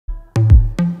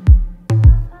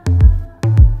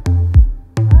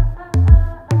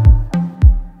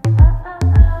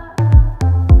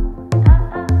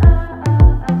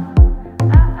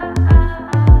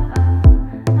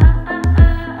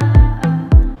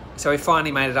So we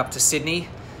finally made it up to Sydney,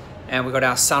 and we've got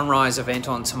our sunrise event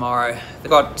on tomorrow. They've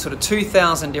got sort of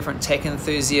 2,000 different tech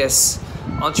enthusiasts,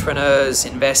 entrepreneurs,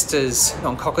 investors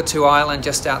on Cockatoo Island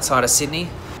just outside of Sydney.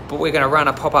 But we're going to run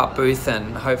a pop-up booth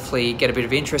and hopefully get a bit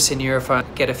of interest in Europhone,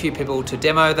 get a few people to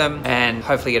demo them, and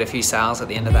hopefully get a few sales at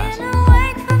the end of that.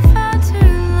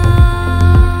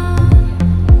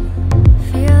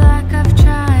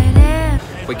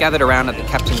 We're gathered around at the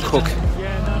Captain Cook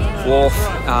Wharf,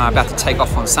 about to take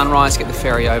off on sunrise, get the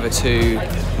ferry over to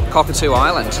Cockatoo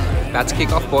Island. About to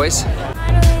kick off, boys.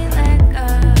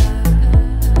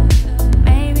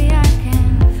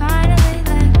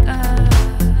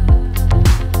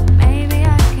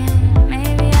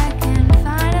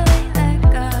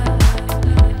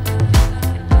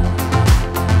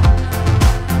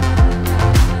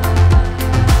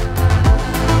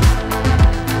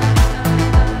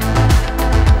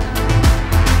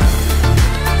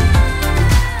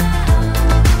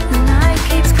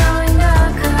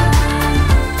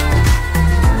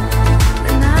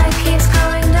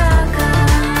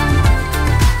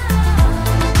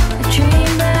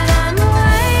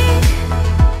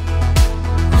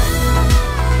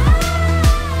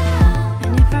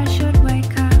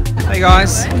 Hey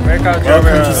guys,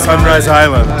 welcome to Sunrise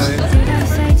Island.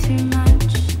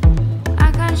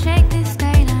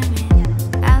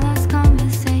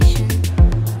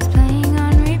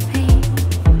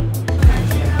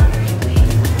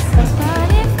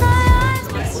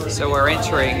 So we're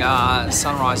entering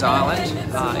Sunrise Island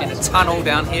in a tunnel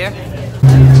down here.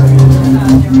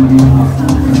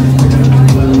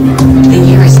 The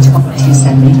year is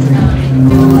 2273.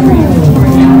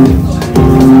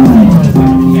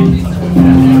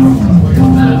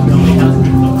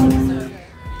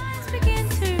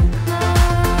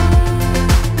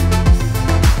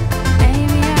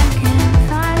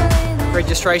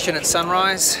 Registration at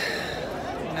sunrise,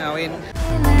 now in. Hey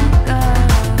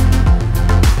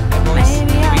boys,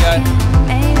 here we go.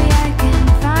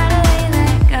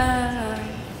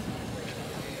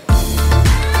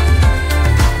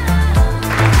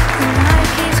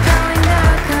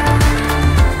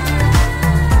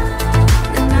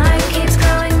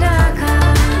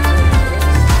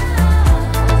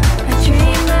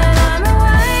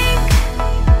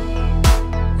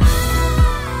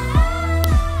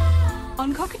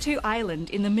 On Cockatoo Island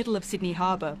in the middle of Sydney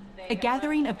Harbour, a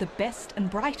gathering of the best and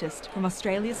brightest from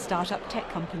Australia's startup tech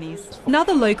companies.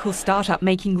 Another local startup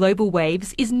making global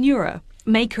waves is Nura,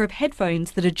 maker of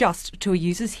headphones that adjust to a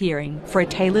user's hearing for a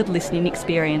tailored listening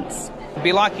experience. It'd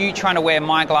be like you trying to wear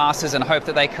my glasses and hope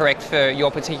that they correct for your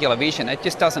particular vision. It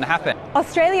just doesn't happen.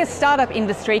 Australia's startup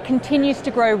industry continues to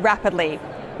grow rapidly.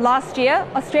 Last year,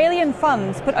 Australian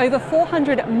funds put over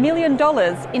 $400 million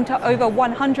into over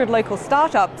 100 local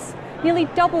startups, nearly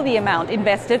double the amount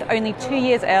invested only 2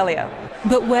 years earlier.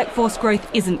 But workforce growth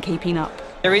isn't keeping up.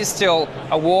 There is still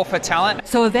a war for talent.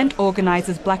 So event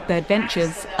organisers Blackbird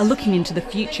Ventures are looking into the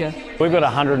future. We've got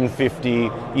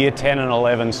 150 Year 10 and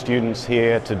 11 students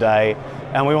here today,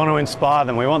 and we want to inspire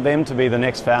them. We want them to be the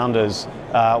next founders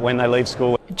when they leave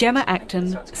school. Gemma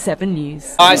Acton, 7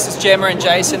 News. Hi, this is Gemma and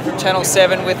Jason from Channel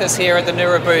 7 with us here at the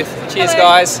Nura booth. Cheers, Hello.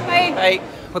 guys. Hey. Hey.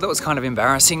 Well, that was kind of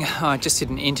embarrassing. I just did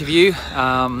an interview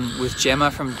with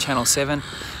Gemma from Channel 7.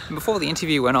 And before the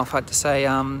interview went off, I had to say,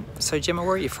 so Gemma,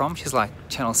 where are you from? She's like,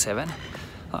 Channel 7.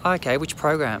 Like, okay, which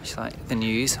program? She's like, the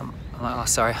news. I'm like, oh,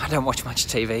 sorry, I don't watch much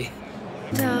TV.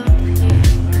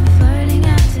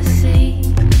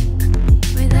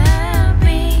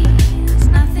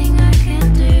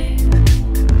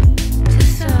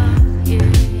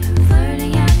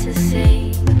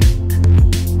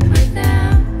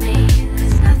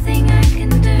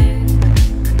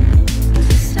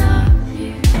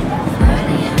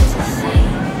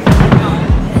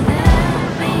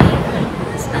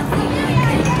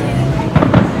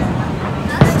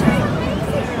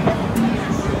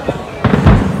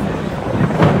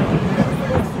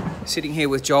 Sitting here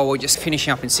with Joel, we're just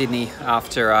finishing up in Sydney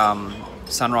after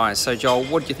sunrise. So Joel,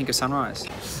 what did you think of sunrise?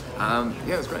 Yeah,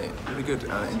 it was great, really good.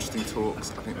 Interesting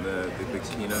talks. I think the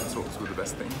keynote talks were the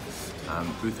best thing.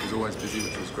 Booth was always busy,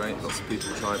 which was great. Lots of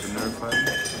people tried the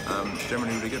Neurophone.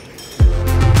 Generally really good.